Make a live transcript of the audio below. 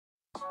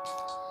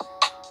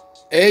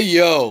Hey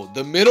yo,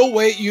 the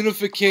middleweight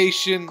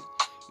unification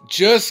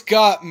just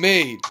got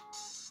made.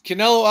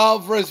 Canelo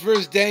Alvarez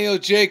versus Daniel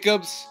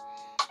Jacobs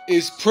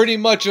is pretty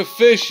much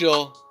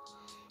official.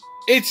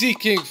 It's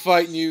E-King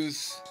Fight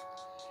News.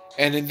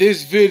 And in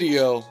this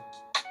video,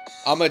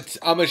 I'm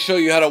gonna show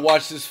you how to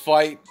watch this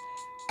fight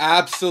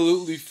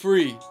absolutely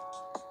free.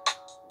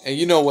 And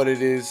you know what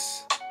it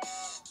is.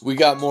 We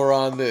got more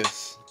on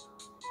this.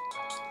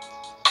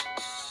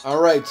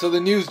 Alright, so the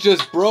news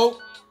just broke.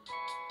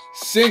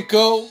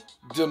 Cinco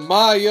de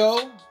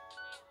Mayo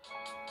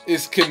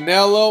is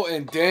Canelo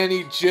and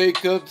Danny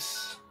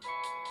Jacobs.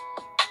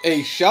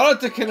 Hey, shout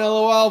out to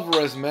Canelo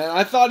Alvarez, man.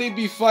 I thought he'd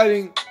be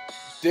fighting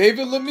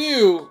David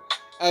Lemieux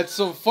at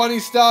some funny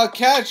style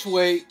catch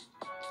weight,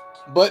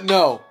 but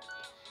no.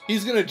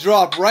 He's going to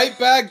drop right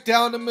back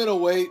down to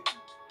middleweight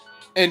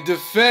and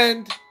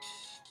defend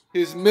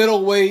his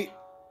middleweight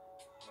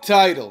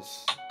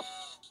titles.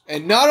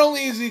 And not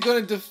only is he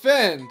going to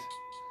defend,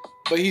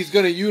 but he's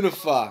going to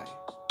unify.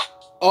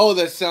 Oh,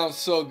 that sounds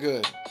so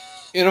good.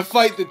 In a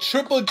fight that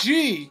Triple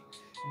G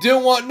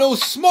didn't want no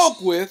smoke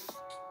with,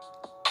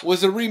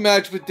 was a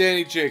rematch with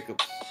Danny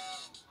Jacobs.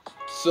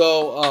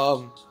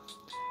 So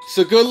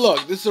good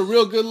look. This is a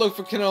real good look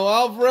for Canelo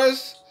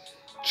Alvarez.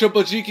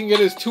 Triple G can get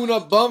his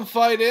tune-up bum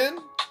fight in.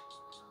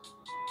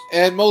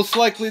 And most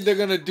likely they're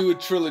going to do a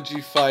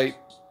trilogy fight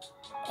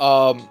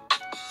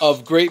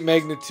of great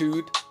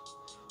magnitude,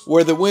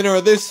 where the winner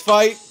of this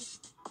fight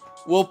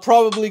will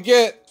probably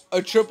get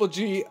a Triple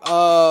G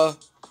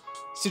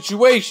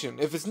situation.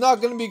 If it's not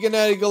going to be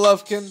Gennady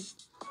Golovkin,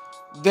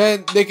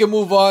 then they can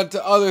move on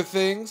to other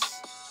things.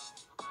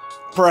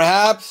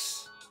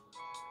 Perhaps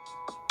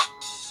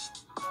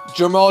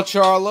Jermall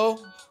Charlo.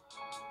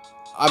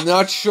 I'm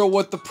not sure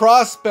what the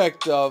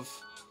prospect of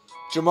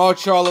Jermall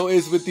Charlo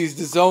is with these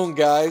Dazn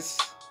guys.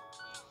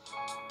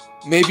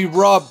 Maybe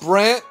Rob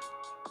Brandt,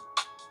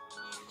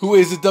 who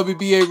is a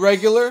WBA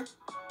regular.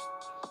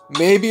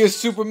 Maybe a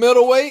super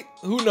middleweight.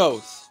 Who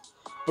knows?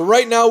 But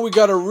right now we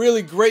got a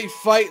really great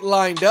fight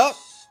lined up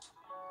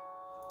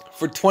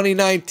for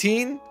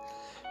 2019.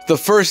 The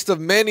first of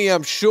many,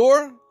 I'm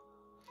sure.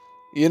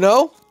 You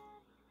know?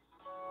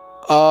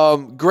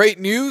 Great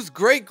news.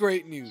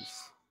 Great news.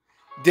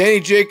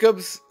 Danny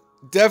Jacobs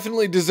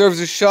definitely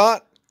deserves a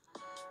shot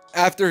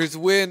after his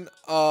win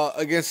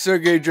against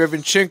Sergey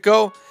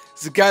Derevyanchenko.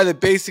 It's a guy that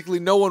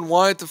basically no one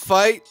wanted to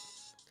fight.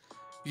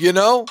 You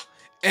know?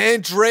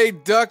 Andre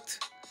ducked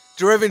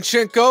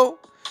Derevyanchenko.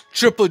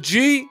 Triple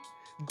G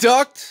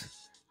ducked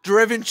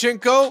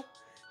Derevyanchenko.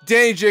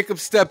 Danny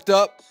Jacobs stepped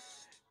up,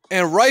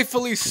 and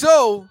rightfully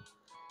so.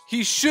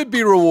 He should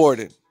be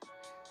rewarded.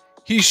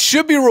 He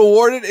should be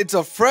rewarded. It's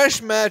a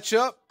fresh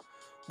matchup.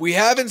 We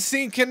haven't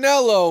seen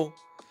Canelo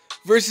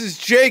versus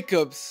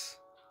Jacobs,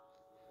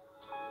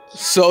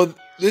 so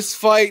this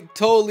fight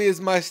totally is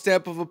my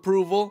stamp of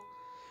approval.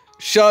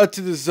 Shout out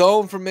to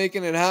Dazn for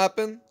making it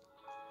happen.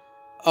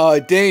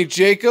 Danny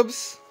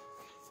Jacobs,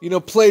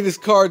 played his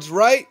cards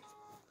right.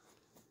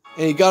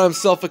 And he got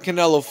himself a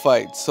Canelo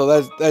fight.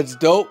 So that's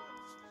dope.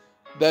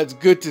 That's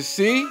good to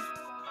see.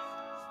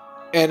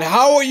 And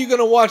how are you going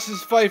to watch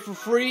this fight for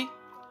free?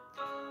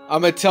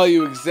 I'm going to tell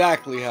you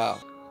exactly how.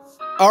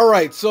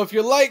 Alright, so if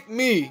you're like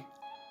me,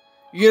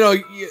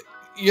 you're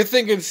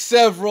thinking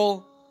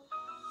several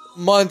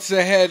months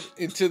ahead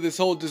into this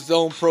whole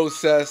Dazn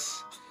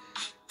process.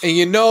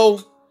 And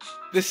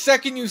the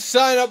second you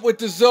sign up with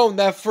Dazn,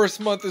 that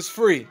first month is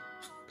free.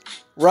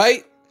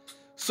 Right?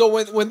 So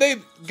when they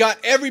got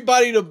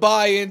everybody to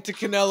buy into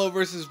Canelo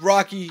versus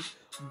Rocky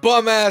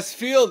bum-ass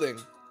Fielding,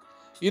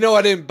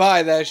 I didn't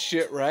buy that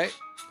shit, right?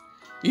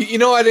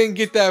 I didn't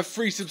get that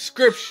free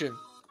subscription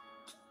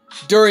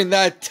during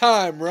that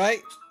time,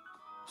 right?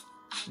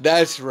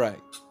 That's right.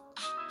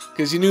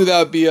 Because you knew that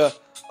would be a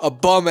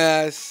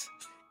bum-ass,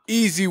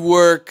 easy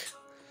work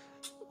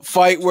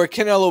fight where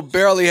Canelo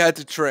barely had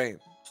to train.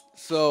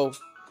 So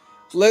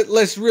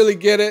let's really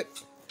get it.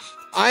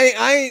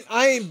 I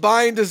ain't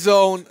buying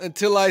Dazn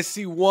until I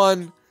see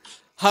one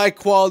high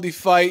quality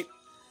fight,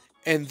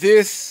 and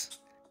this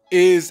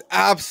is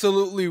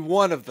absolutely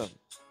one of them.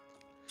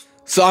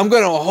 So I'm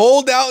going to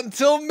hold out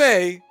until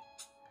May,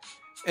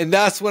 and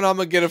that's when I'm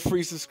going to get a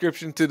free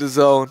subscription to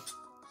Dazn.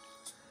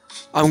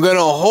 I'm going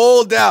to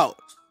hold out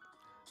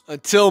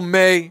until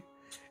May,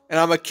 and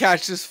I'm going to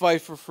catch this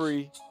fight for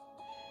free.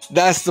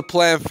 That's the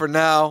plan for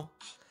now.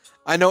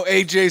 I know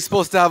AJ is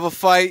supposed to have a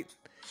fight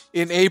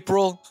in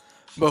April.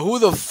 But who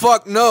the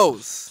fuck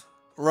knows,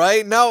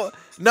 right? Now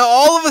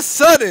all of a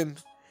sudden,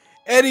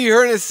 Eddie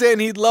Hearn is saying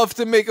he'd love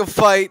to make a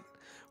fight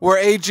where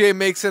AJ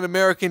makes an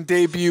American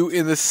debut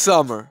in the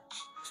summer.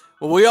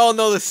 Well, we all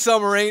know the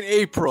summer ain't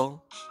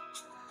April.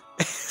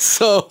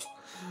 so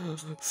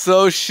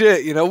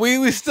shit,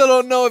 we still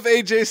don't know if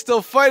AJ is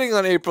still fighting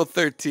on April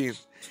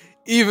 13th.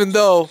 Even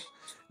though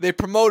they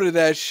promoted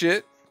that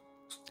shit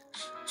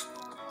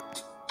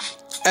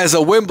as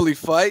a Wembley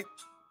fight.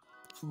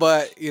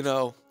 But,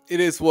 it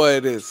is what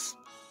it is.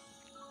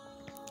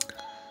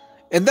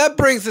 And that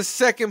brings the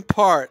second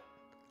part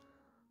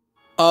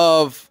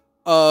of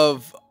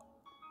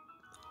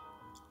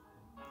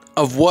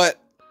of where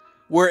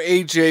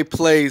AJ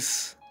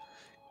plays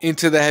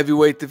into the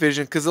heavyweight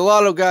division, because a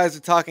lot of guys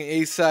are talking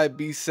A side,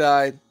 B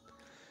side.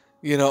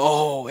 You know,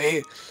 oh,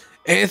 hey,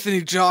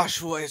 Anthony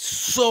Joshua is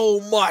so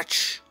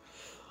much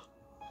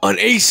on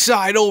A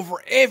side over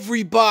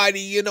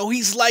everybody. You know,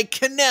 he's like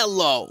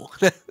Canelo.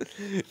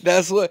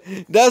 that's what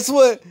this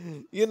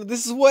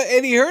is what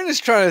Eddie Hearn is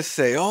trying to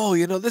say. Oh,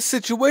 this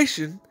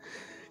situation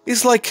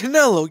is like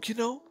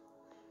Canelo.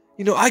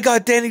 I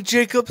got Danny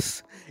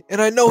Jacobs,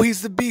 and I know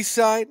he's the B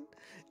side,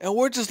 and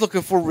we're just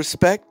looking for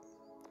respect.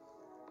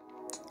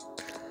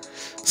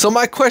 So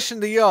my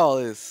question to y'all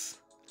is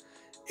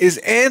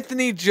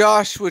Anthony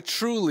Joshua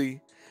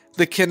truly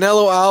the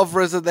Canelo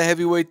Alvarez of the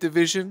heavyweight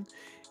division?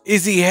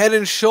 Is he head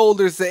and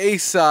shoulders the A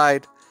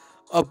side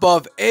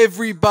above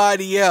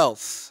everybody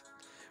else?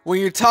 When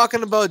you're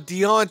talking about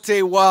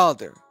Deontay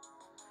Wilder,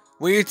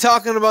 when you're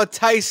talking about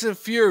Tyson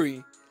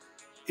Fury,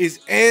 is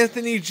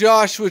Anthony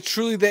Joshua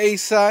truly the A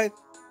side?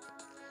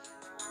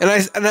 And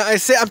I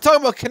say I'm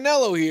talking about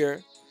Canelo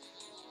here,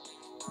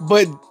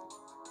 but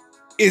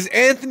is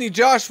Anthony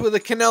Joshua the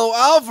Canelo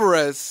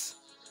Alvarez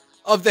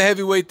of the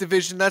heavyweight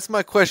division? That's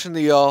my question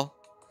to y'all.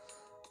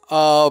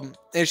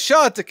 And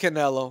shout out to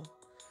Canelo,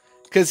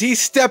 because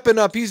he's stepping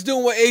up. He's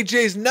doing what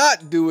AJ's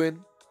not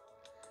doing,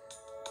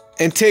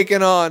 and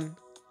taking on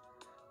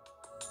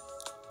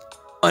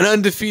an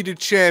undefeated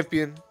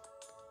champion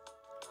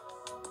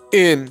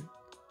in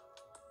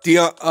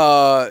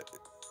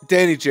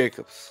Danny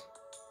Jacobs.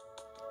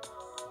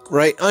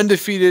 Right?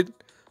 Undefeated,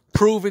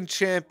 proven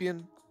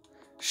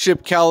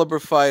championship caliber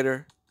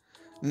fighter.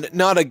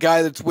 Not a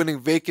guy that's winning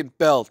vacant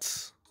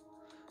belts.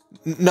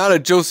 Not a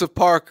Joseph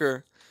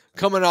Parker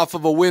coming off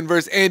of a win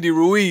versus Andy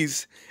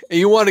Ruiz. And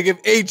you want to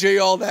give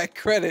AJ all that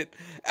credit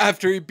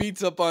after he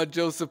beats up on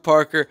Joseph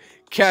Parker,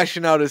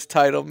 cashing out his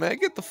title. Man,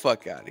 get the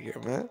fuck out of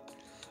here, man.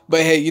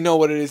 But hey, you know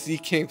what it is.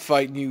 King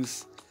Fight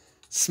News.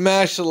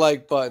 Smash the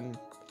like button.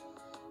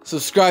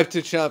 Subscribe to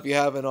the channel if you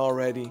haven't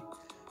already.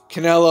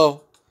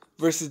 Canelo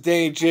versus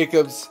Danny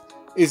Jacobs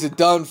is a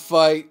done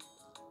fight.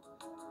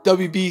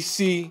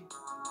 WBC,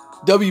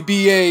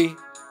 WBA,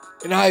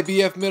 and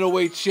IBF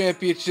middleweight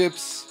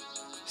championships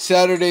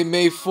Saturday,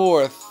 May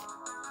 4th.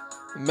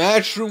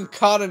 Matchroom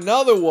caught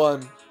another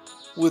one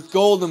with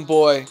Golden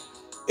Boy.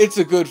 It's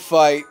a good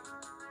fight.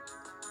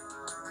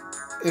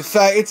 In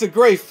fact, it's a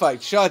great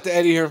fight. Shout out to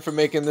Eddie Hearn for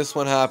making this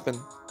one happen.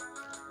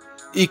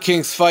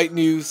 King's Fight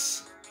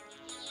News.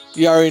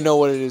 You already know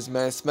what it is,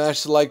 man.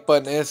 Smash the like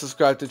button and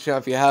subscribe to the channel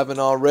if you haven't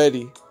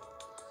already.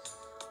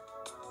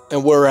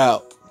 And we're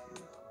out.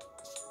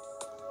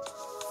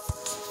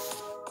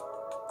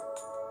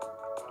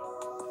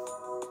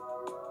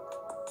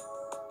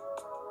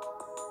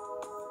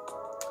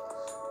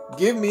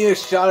 Give me a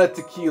shot of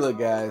tequila,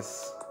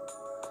 guys.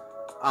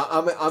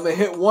 I'm gonna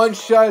hit one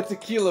shot of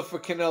tequila for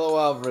Canelo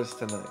Alvarez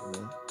tonight,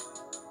 man.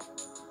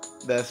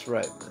 That's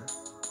right, man.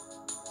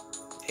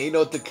 Ain't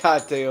no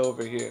Tecate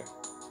over here.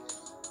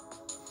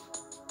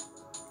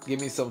 Give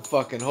me some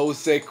fucking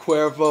Jose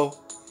Cuervo,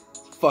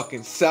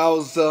 fucking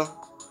salsa,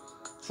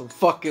 some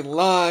fucking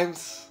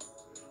limes.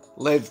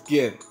 Let's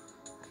get it.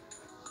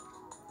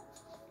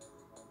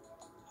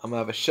 I'm gonna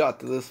have a shot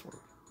to this one.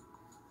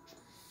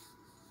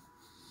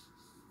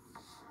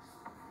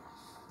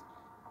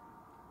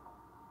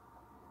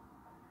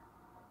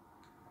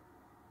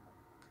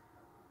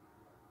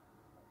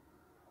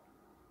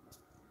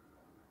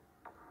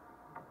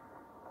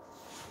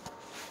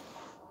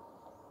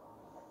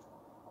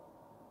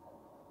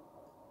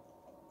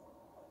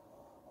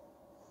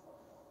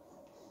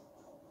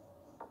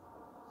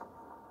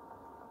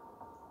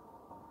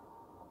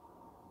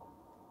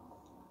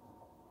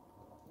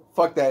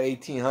 Fuck that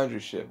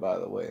 1800 shit, by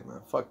the way, man.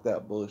 Fuck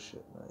that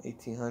bullshit, man.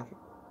 1800.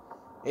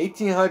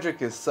 1800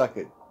 can suck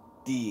a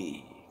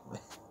D.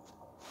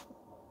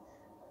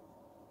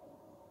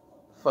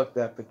 Fuck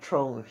that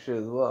Patron shit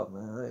as well,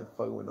 man. I ain't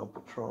fucking with no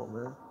Patron,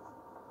 man.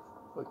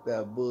 Fuck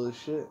that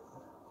bullshit.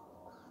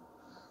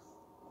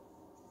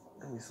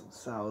 Give me some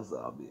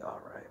salsa, I'll be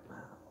alright,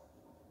 man.